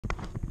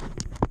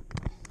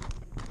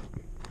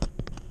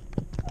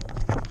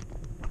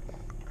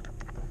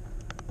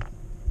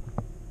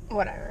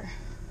whatever.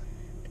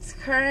 It's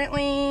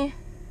currently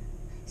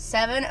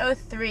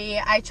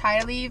 7:03. I try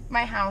to leave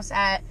my house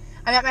I'm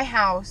at my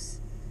house.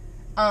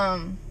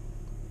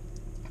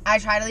 I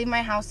try to leave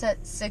my house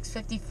at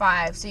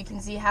 6:55, so you can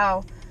see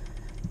how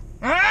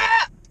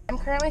I'm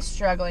currently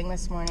struggling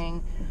this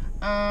morning.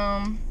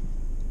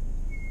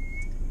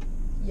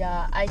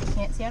 Yeah, I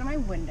can't see out of my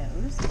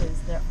windows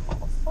because they're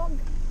all fogged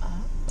up.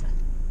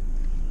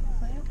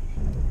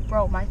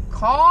 Bro, my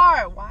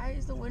car! Why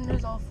is the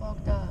windows all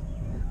fogged up?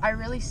 I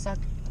really suck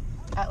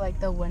at like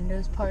the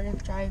windows part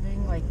of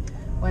driving, like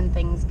when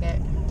things get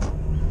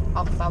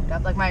all fogged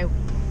up. Like my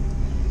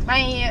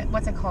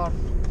what's it called?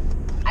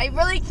 I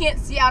really can't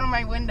see out of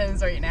my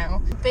windows right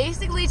now.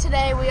 Basically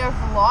today we are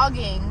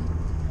vlogging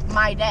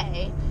my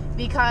day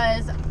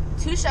because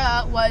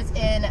Tusha was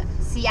in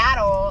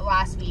Seattle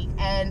last week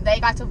and they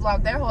got to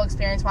vlog their whole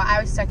experience while I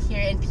was stuck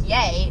here in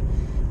PA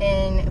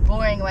in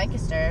boring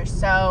Lancaster.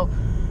 So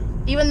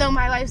even though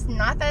my life's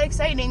not that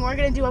exciting, we're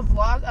gonna do a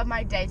vlog of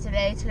my day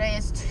today. Today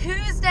is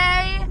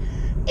Tuesday,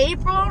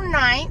 April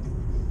 9th.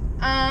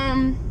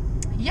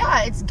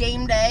 Yeah, it's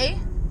game day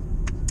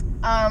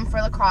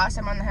for lacrosse.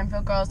 I'm on the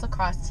Hempfield Girls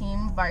lacrosse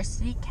team,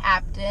 varsity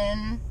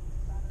captain.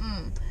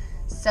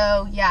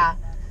 So yeah,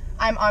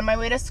 I'm on my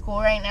way to school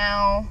right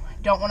now.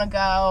 Don't want to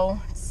go.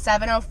 It's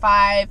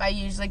 7:05. I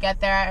usually get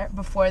there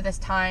before this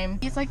time.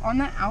 It's like on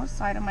the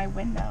outside of my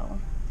window.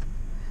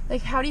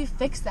 Like, how do you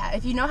fix that?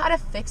 If you know how to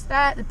fix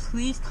that,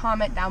 please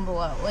comment down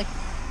below. Like,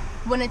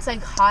 when it's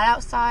like hot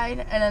outside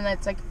and then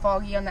it's like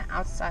foggy on the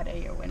outside of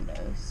your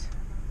windows.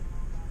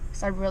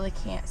 Because I really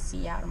can't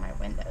see out of my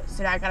windows.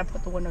 So now I gotta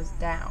put the windows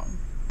down.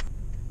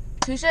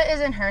 Tusha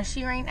is in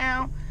Hershey right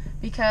now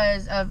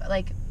because of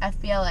like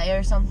FBLA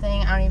or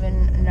something. I don't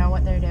even know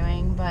what they're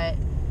doing, but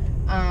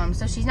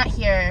so she's not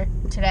here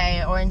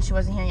today, and she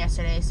wasn't here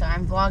yesterday, so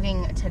I'm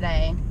vlogging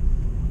today.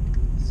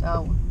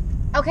 So,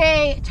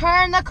 okay,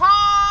 turn the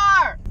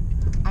car!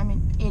 I'm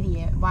an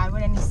idiot. Why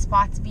would any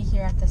spots be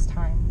here at this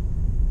time?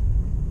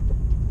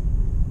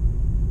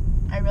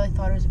 I really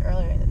thought it was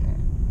earlier than that.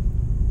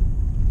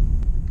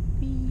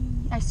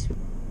 I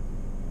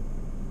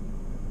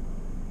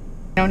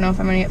don't know if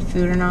I'm gonna get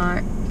food or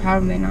not.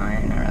 Probably not.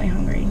 I'm not really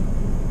hungry.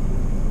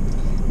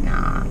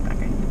 Nah, I'm not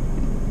gonna.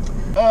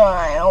 Oh,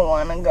 I don't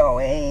wanna go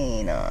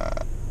in. Oh,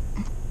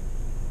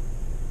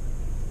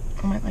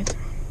 my lights are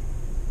on.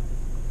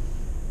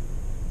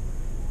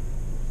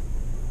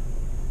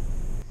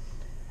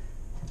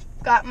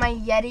 Got my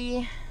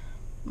Yeti.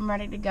 I'm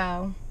ready to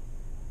go.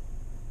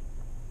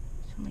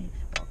 Somebody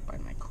just walked by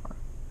my car.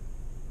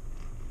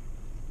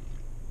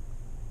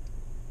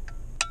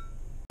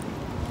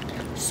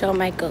 So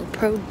my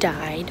GoPro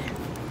died.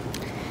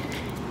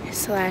 /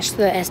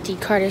 the SD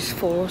card is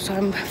full, so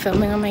I'm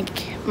filming on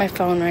my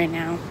phone right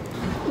now.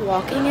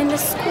 Walking into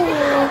school.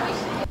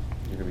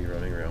 You're gonna be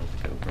running around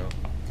with the GoPro?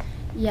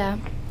 Yeah.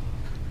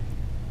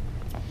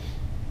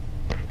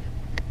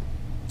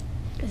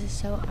 This is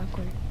so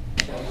awkward.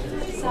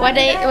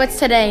 What's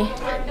today?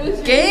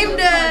 Game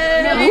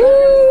day!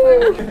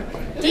 Woo!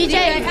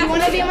 DJ, do you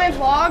want to be in my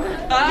vlog?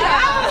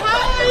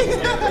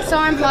 So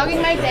I'm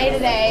vlogging my day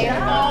today.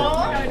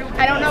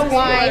 I don't know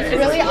why. It's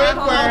really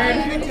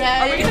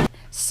awkward.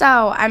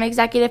 So I'm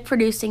executive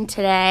producing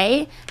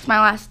today. It's my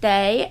last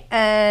day,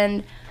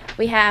 and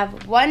we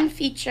have one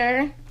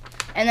feature,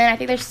 and then I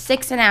think there's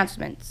 6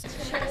 announcements.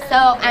 So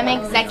I'm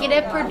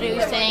executive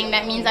producing.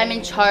 That means I'm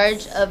in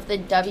charge of the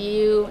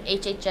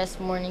WHHS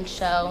morning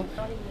show.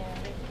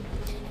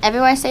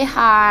 Everyone say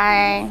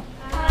hi.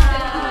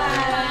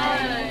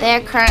 Hi.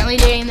 They're currently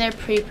doing their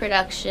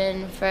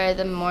pre-production for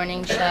the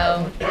morning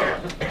show.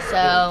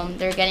 So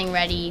they're getting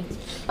ready.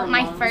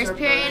 My first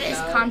period is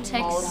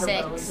Context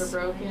 6.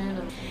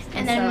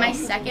 And then my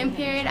second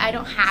period, I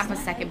don't have a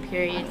second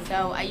period,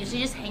 so I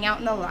usually just hang out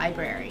in the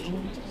library.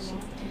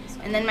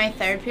 And then my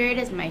third period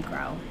is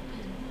Micro.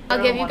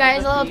 I'll give you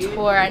guys a little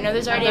tour. I know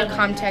there's already a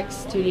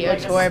Context studio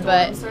tour,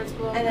 but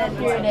and then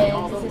here it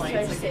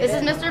is. This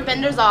is Mr.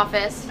 Bender's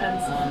office.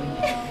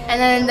 And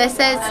then this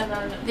is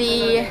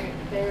the,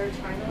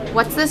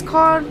 what's this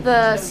called?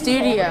 The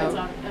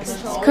studio.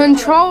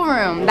 Control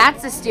room.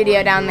 That's the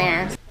studio down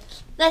there.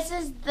 This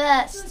is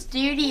the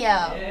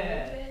studio.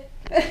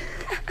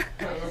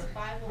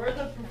 We're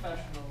the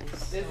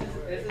professionals.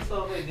 This is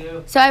what we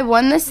do. So I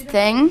won this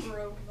thing,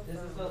 This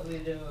is what we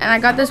do. and I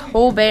got this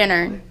whole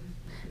banner.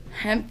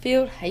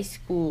 Hempfield High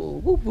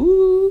School. Woo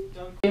woo.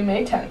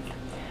 May 10th.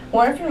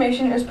 More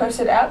information is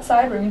posted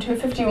outside room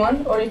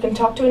 251, or you can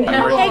talk to an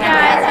agent. Hey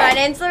guys, my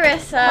name's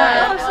Larissa.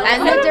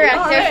 I'm the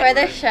director for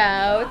the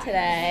show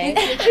today.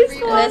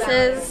 This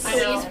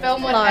is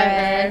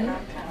Lauren.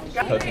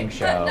 Cooking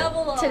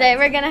show. Today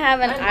we're gonna have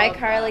an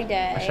iCarly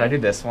day. Should I do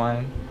this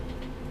one?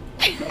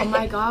 Oh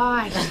my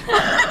gosh.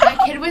 That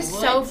kid was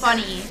so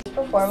funny.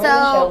 Performing the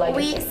show So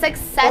we legacy.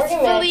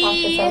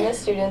 successfully The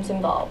students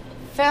involved.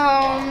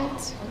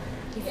 filmed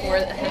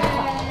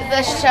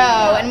the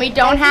show, and we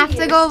don't have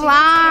to go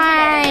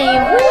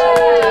live. Woo!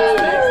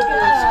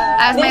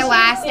 that was my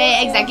last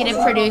day executive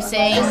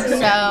producing,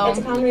 so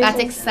that's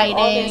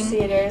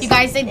exciting. You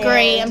guys did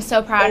great. I'm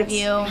so proud of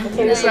you.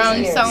 You've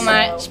grown so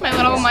much, my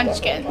little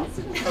munchkins.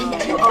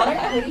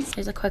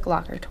 Here's a quick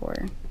locker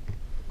tour.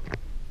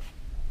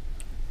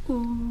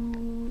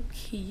 Ooh,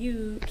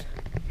 cute.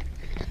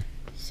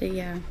 So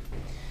yeah.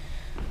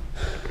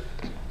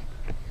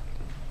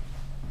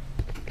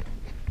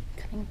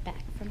 Coming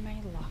back from my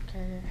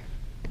locker.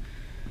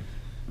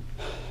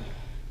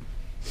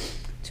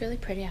 It's really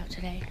pretty out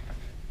today.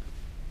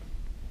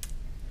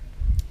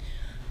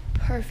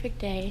 Perfect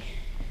day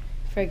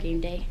for a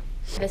game day.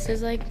 This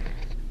is like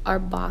our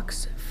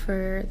box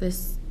for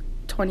this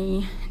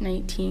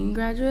 2019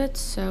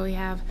 graduates. So we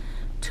have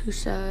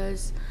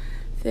Tusha's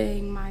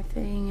thing, my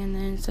thing, and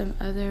then some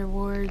other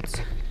awards.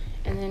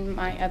 And then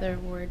my other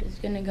award is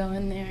gonna go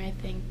in there, I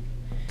think.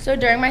 So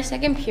during my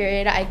second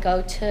period, I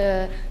go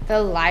to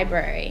the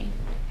library.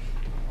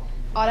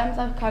 Autumn's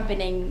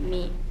accompanying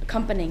me.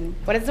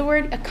 What is the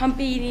word?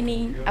 Accompanying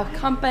me. Oh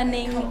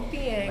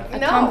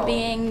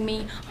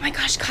my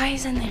gosh,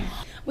 Kai's in there.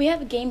 We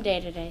have a game day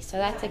today, so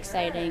that's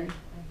exciting.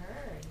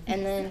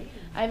 And then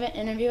I have an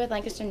interview with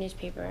Lancaster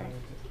newspaper,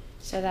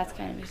 so that's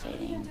kind of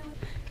exciting.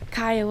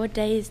 Kaya, what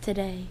day is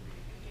today?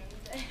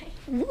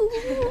 Woo,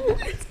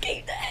 it's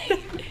game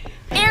day.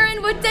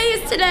 Aaron, what day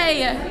is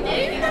today?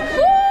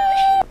 Woo!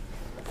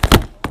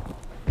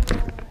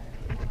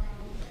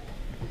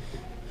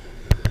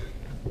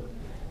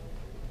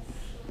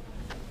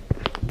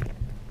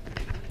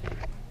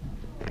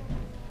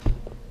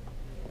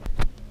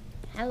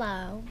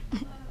 Hello.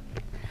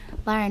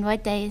 Lauren,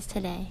 what day is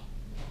today?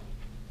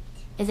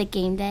 Is it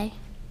game day?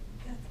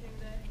 Yeah, it's game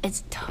day.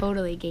 It's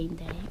totally game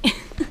day.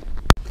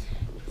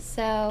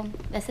 So,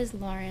 this is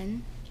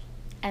Lauren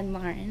and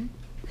Lauren.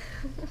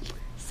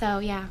 So,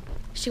 yeah.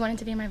 She wanted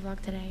to be in my vlog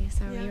today,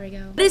 so here we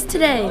go. What is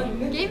today?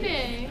 Game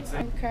day.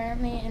 I'm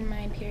currently in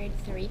my period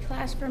 3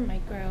 class for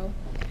micro.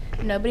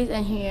 Nobody's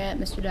in here yet.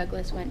 Mr.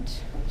 Douglas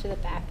went to the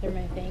bathroom,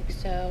 I think,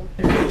 so.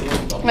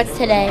 What's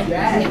today?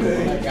 I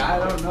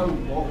don't know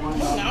what one.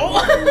 No.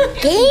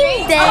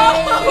 Game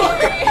day!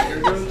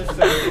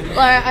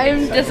 Laura,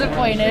 I'm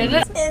disappointed.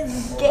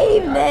 It's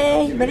game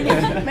day.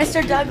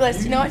 Mr.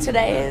 Douglas, you know what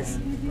today is?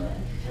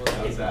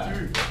 What's that?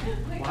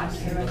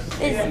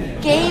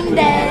 It's game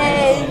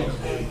day.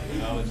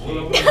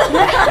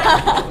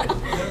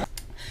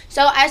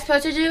 So I was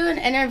supposed to do an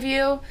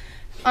interview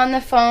on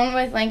the phone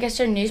with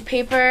Lancaster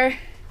newspaper.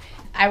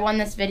 I won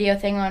this video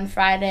thing on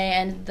Friday,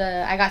 and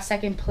I got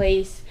second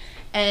place,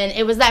 and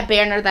it was that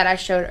banner that I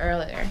showed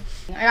earlier.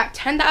 I got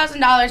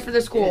 $10,000 for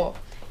the school.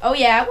 Oh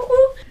yeah,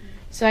 woo-hoo.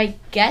 So I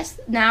guess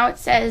now it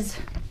says,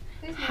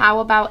 how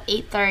about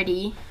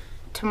 8:30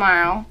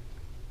 tomorrow?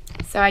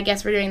 So I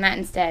guess we're doing that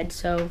instead.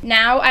 So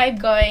now I'm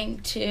going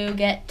to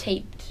get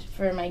taped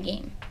for my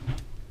game.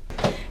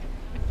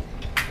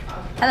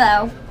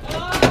 Hello.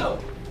 Hello!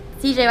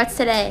 CJ, what's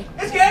today?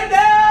 It's game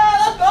day!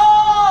 Let's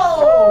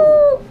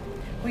go!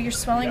 Well, your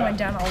swelling went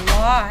down a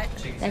lot.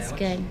 That's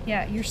good.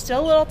 Yeah, you're still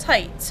a little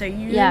tight, so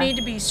you need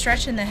to be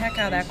stretching the heck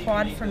out of that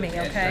quad for me,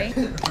 okay?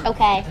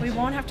 Okay. We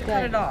won't have to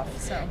cut it off,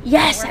 so.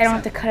 Yes, I don't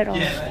have to cut it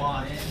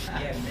off.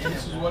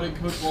 This is what it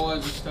could while I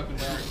was just stepping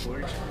down.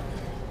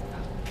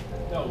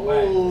 No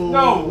way.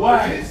 No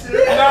way.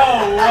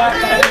 No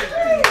way.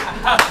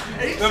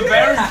 The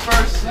very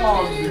first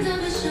song.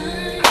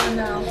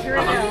 No, here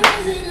it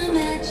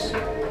is.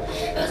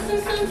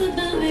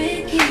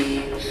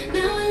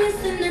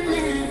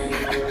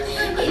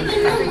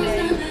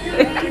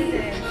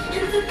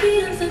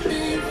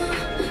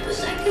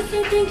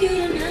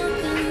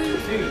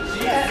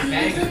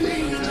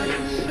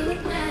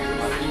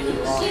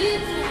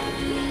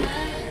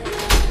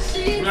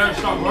 We gotta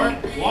stop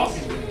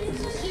walking.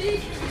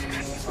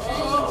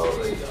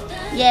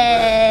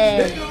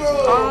 Yay!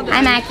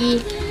 Hi, Mackie.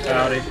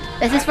 Howdy.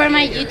 This is for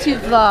my YouTube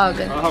vlog.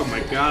 Oh my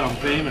god, I'm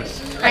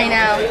famous. I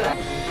know.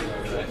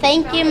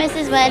 Thank you,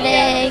 Mrs.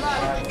 Weddick.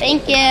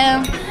 Thank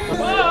you.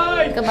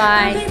 Bye.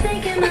 Goodbye.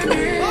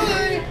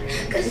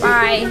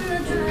 Bye.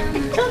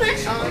 Till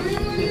next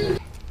time.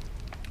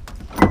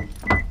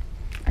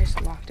 I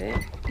just locked it.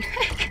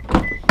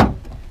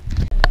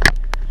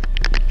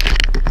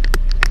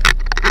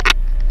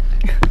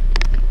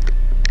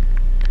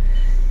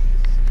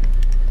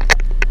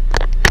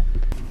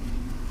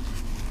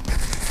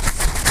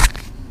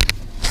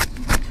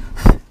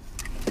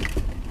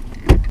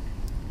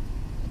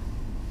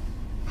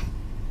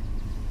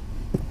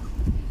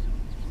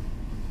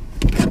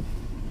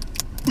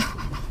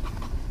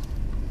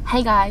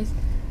 Hey guys,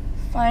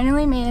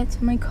 finally made it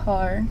to my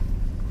car.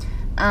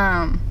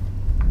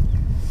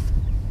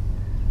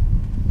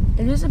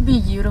 It is a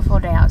beautiful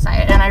day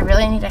outside and I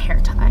really need a hair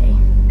tie.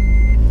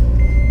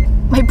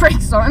 My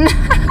brakes on.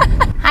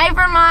 Hi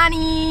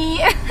Vermonti!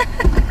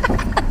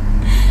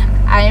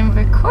 I am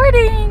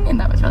recording and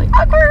that was really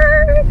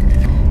awkward.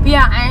 But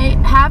yeah, I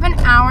have an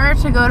hour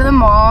to go to the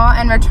mall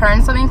and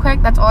return something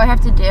quick. That's all I have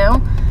to do.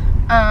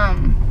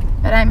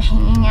 But I'm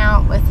hanging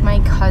out with my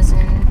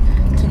cousin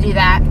to do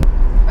that.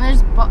 And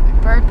there's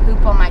bird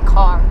poop on my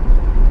car.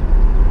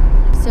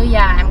 So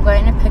yeah, I'm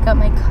going to pick up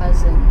my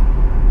cousin.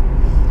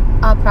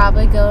 I'll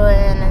probably go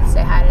in and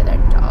say hi to their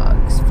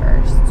dogs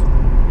first.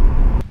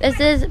 This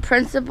is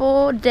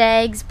Principal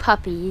Dag's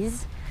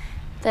puppies.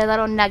 They're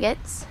little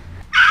nuggets.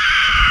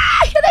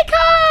 Ah, here they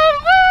come!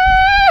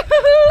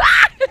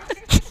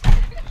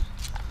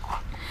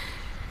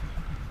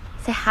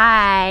 Say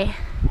hi.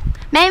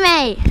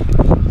 May.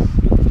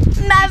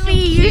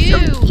 Mavi, you're so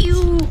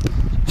cute.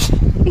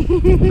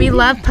 We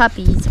love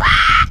puppies.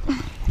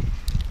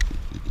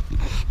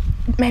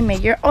 May,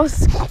 you're all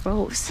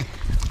gross.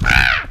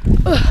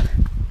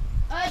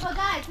 Alright, well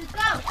guys, let's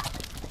go.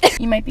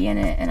 You might be in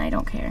it and I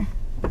don't care.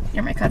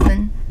 You're my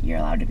cousin. You're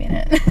allowed to be in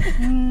it.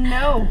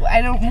 No,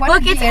 I don't want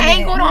Look, to be it's in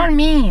angled it. on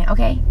me.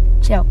 Okay,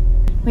 chill.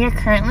 We are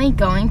currently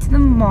going to the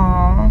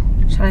mall.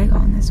 Should I go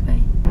on this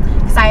way?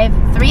 Because I have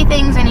 3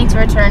 things I need to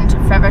return to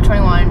Forever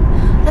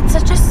 21. That's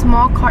such a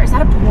small car. Is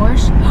that a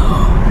Porsche?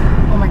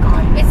 Oh my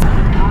god.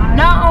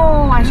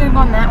 No, I should have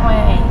gone that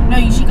way. No,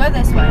 you should go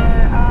this way.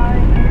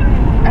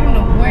 I don't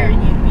know where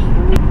you'd be.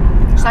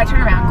 Should I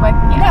turn around quick?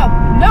 Yeah.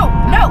 No,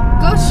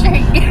 go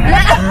straight.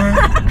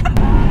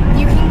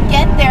 You can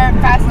get there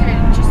faster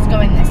just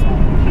going this way.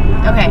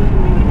 Okay,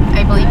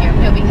 I believe you.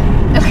 You'll be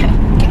good. Okay.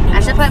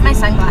 I should put my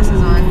sunglasses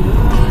on.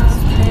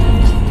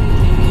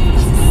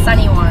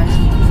 Sunny one.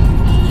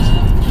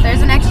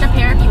 There's an extra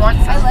pair if you want.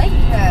 I like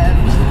them.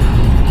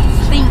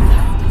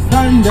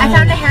 Thanks. I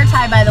found a hair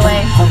tie, by the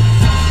way.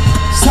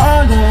 She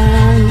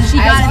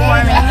got it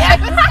for me.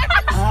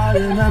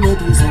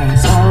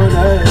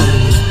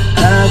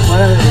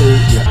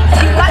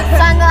 She got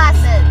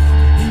sunglasses.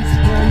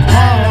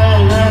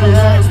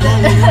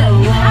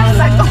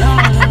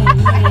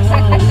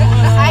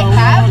 I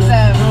have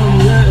them.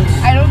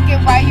 I don't get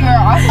why you are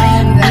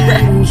offering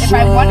them. If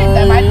I wanted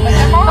them, I'd put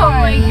them on. Oh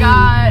my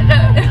god.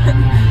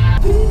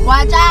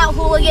 Watch out,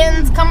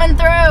 hooligans coming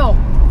through.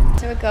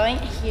 So we're going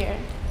here.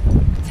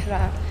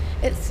 Ta-da.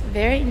 It's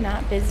very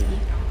not busy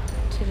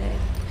today.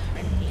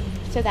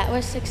 So that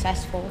was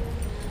successful.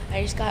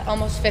 I just got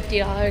almost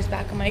 $50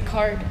 back on my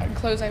card on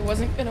clothes I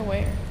wasn't gonna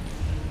wear.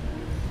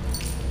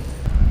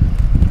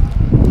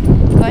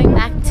 Going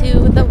back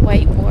to the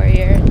White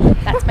Warrior.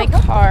 That's my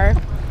car.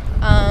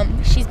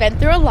 She's been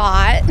through a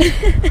lot.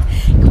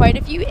 Quite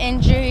a few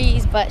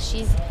injuries, but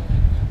she's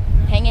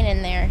hanging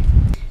in there.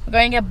 We're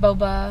going to get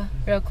boba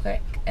real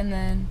quick, and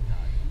then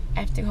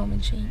I have to go home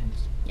and change.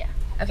 Yeah.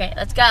 Okay,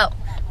 let's go.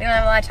 We don't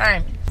have a lot of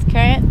time. It's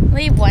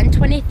currently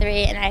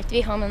 1:23, and I have to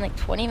be home in like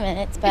 20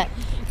 minutes, but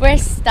we're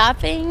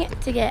stopping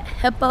to get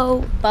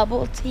Hippo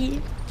bubble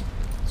tea.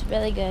 It's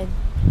really good.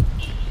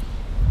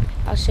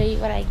 I'll show you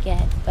what I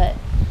get, but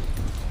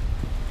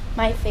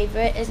my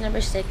favorite is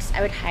number 6.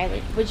 I would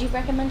highly. Would you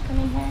recommend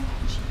coming here?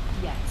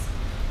 Yes.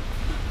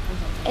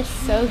 It's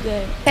so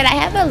good. Could I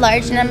have a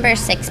large number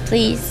 6,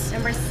 please?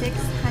 Number 6,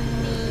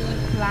 honey,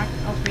 black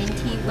or green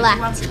tea. Black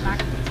Black. tea.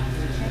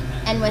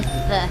 And with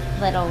the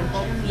little,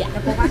 The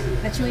boba,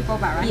 the chewy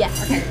boba, right?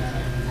 Yes. Okay.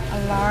 A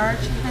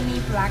large honey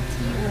black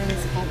tea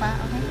with boba.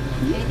 Okay.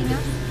 Anything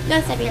else?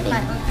 That's everything.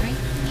 503.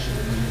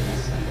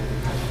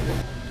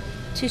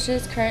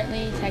 Tusha's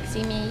currently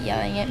texting me,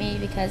 yelling at me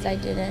because I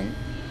didn't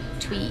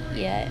tweet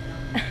yet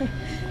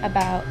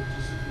about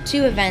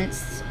 2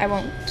 events. I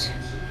won't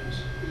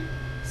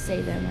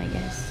say them, I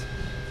guess.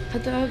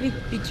 But they'll be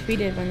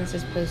tweeted when this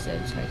is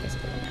posted, so I guess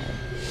it doesn't matter.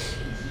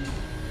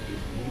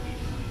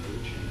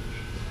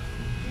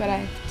 But I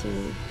have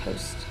to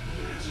post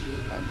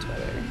on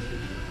Twitter.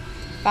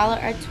 Follow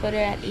our Twitter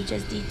at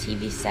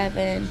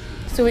HSDTV7.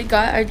 So we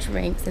got our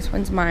drinks. This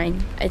one's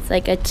mine. It's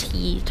like a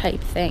tea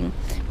type thing.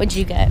 What'd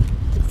you get?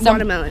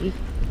 Watermelon.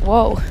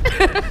 Whoa.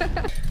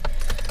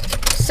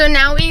 So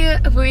now we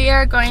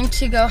are going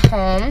to go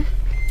home.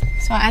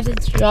 So I have to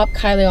drop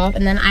Kylie off,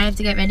 and then I have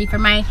to get ready for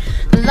my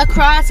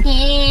lacrosse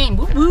game.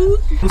 Woo woo.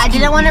 I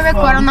didn't want to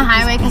record on the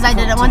highway because I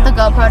didn't want the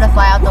GoPro to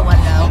fly out the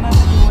window.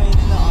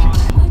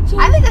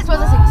 I think this was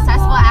a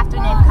successful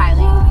afternoon,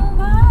 Kylie.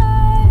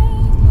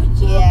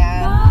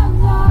 Yeah.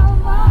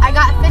 I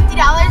got $50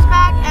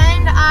 back,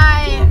 and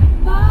I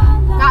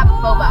got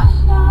boba.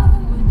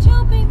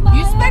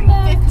 You spent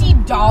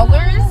 $50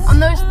 On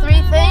those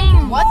 3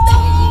 things. What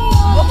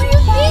were you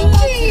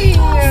thinking?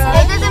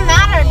 It doesn't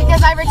matter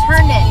because I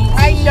returned it.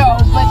 I know,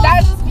 but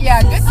that's,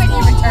 yeah, good thing you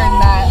returned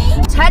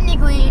that.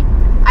 Technically,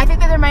 I think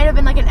that there might have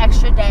been like an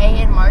extra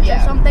day in March or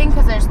something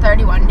because there's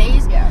 31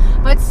 days. Yeah.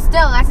 But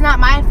still, that's not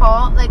my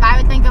fault. Like, I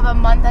would think of a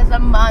month as a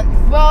month.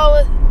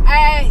 Well,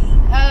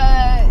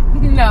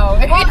 no.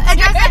 Well, it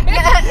doesn't,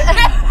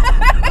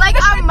 like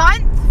a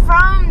month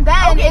from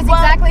then is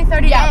exactly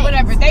 30 days. Yeah,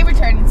 whatever. They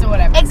returned it, so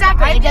whatever.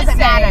 Exactly, I'm it doesn't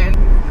just saying, matter.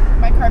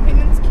 My car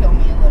payments kill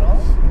me a little.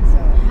 So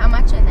How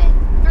much are they?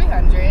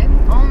 300.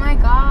 Oh my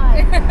god.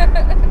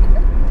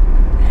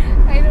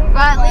 I don't know.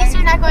 But at least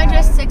you're not going to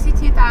a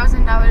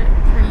 $62,000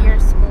 per year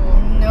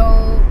school.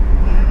 No.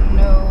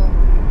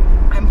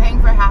 I'm paying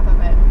for half of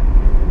it.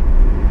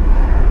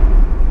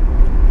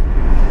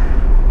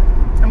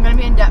 I'm gonna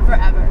be in debt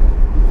forever.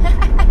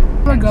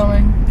 We're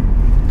going.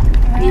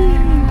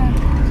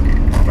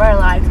 We're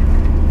alive.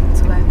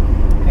 It's alive,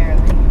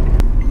 apparently.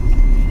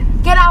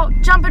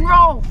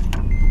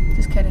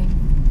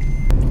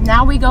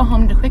 now we go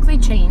home to quickly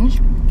change.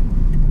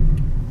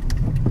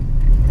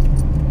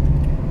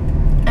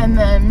 And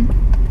then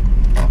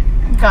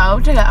go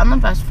to get on the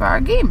bus for our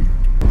game.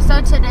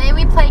 So today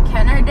we play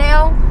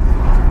Kennerdale,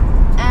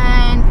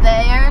 and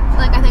they're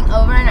like I think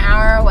over an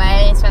hour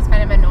away, so that's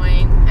kind of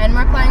annoying. And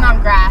we're playing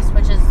on grass,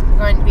 which is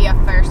going to be a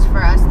first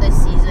for us this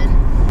season.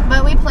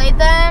 But we played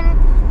them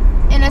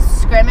in a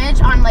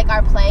scrimmage on like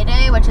our play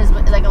day, which is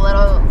like a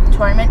little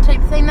tournament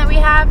type thing that we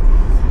have.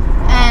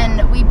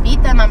 And we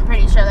beat them, I'm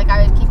pretty sure. Like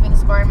I was keeping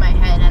score in my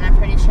head, and I'm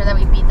pretty sure that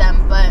we beat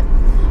them. But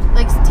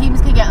like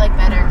teams could get like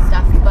better and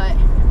stuff, but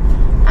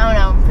I don't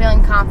know, I'm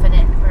feeling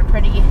confident. We're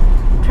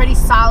pretty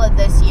solid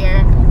this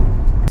year.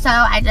 So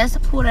I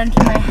just pulled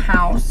into my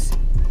house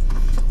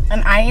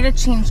and I need to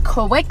change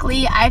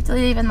quickly. I have to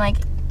leave in like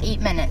 8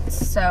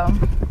 minutes, so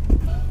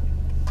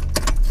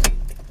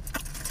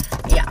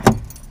yeah.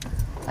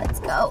 Let's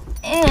go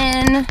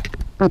in.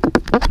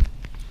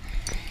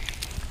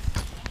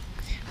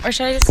 Or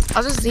should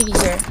I'll just leave you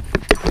here.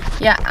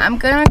 Yeah, I'm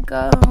gonna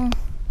go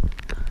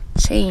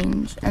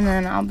change and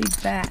then I'll be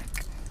back.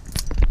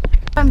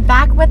 I'm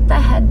back with the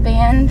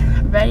headband,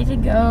 ready to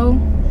go.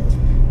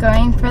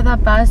 Going for the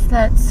bus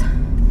that's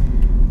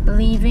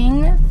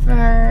leaving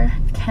for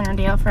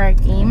Kennerdale for our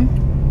game.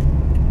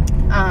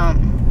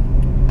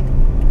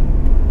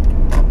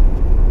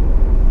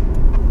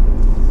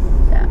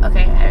 Yeah,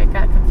 okay, I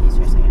got confused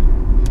for a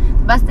second.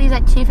 The bus leaves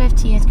at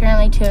 2:15, it's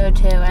currently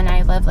 2:02, and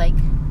I live like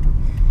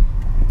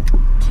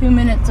 2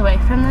 minutes away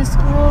from the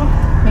school,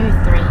 maybe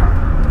 3.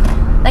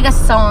 Like a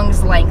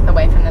song's length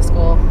away from the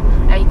school.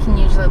 I can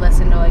usually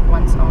listen to like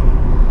one song.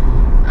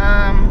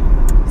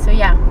 So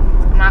yeah,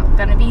 I'm not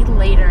gonna be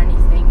late or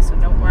anything, so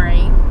don't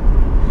worry.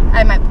 I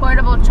have my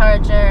portable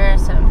charger,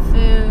 some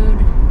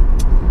food,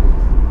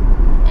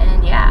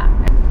 and yeah.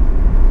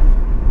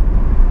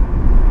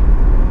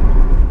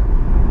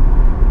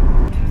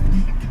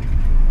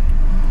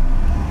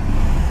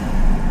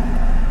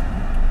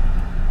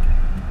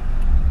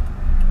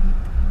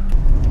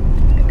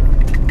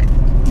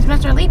 It's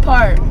Mr. Lee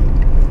Park.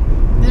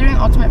 They're doing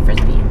ultimate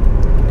frisbee.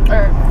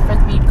 Or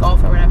frisbee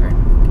golf or whatever.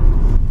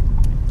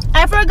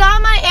 I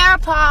forgot my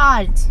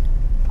AirPods.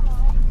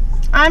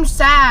 I'm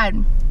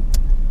sad.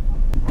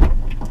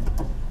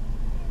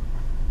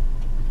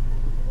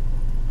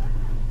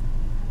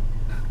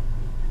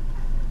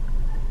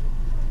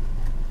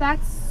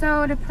 That's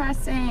so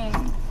depressing.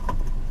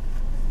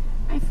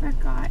 I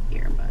forgot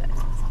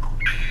earbuds.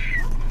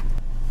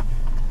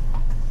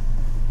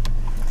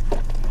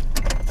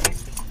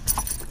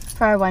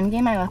 For our one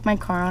game, I left my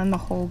car on the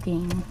whole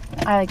game.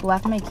 I like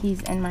left my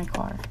keys in my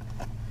car.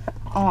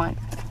 On.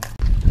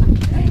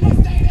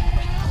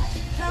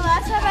 The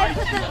last time I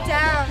put them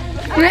down.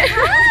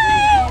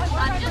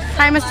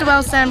 Hi, Mr.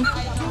 Wilson.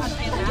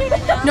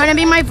 You want to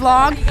be my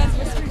vlog?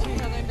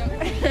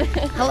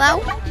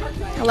 Hello?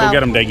 Hello. Go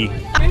get him, Deggy.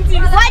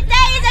 What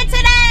day is it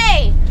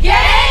today?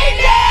 Game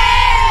day!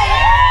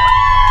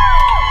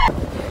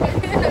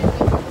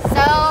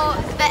 So,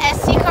 the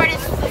SD card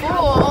is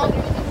full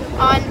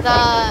on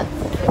the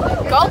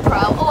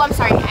GoPro. Oh, I'm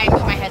sorry, I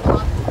moved my head.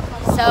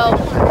 So,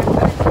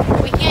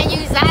 we can't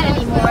use that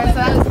anymore, so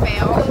that was a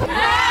fail.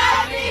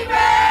 Happy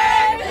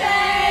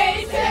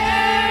birthday to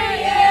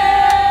you!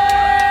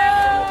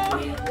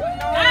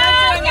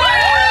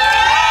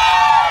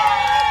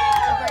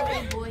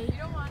 Birthday boy.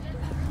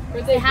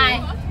 Say hi.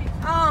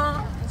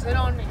 Sit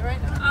on me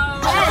right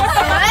now.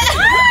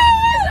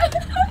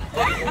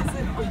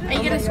 Are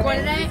you gonna score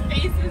today?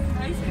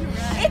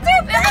 It's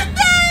her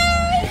birthday!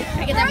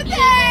 I get that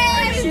birthday!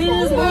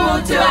 Move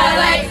to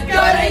LA,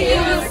 go to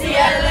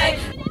UCLA.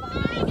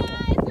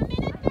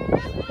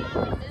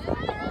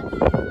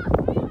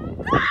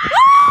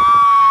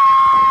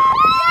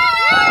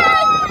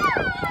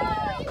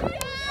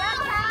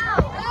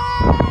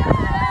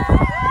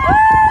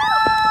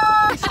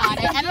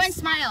 Everyone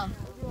smile.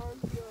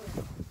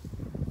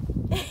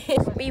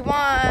 We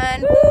won.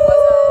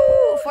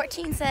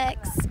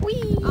 14-6.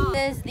 Whee!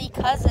 This is the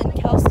cousin,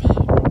 Kelsey.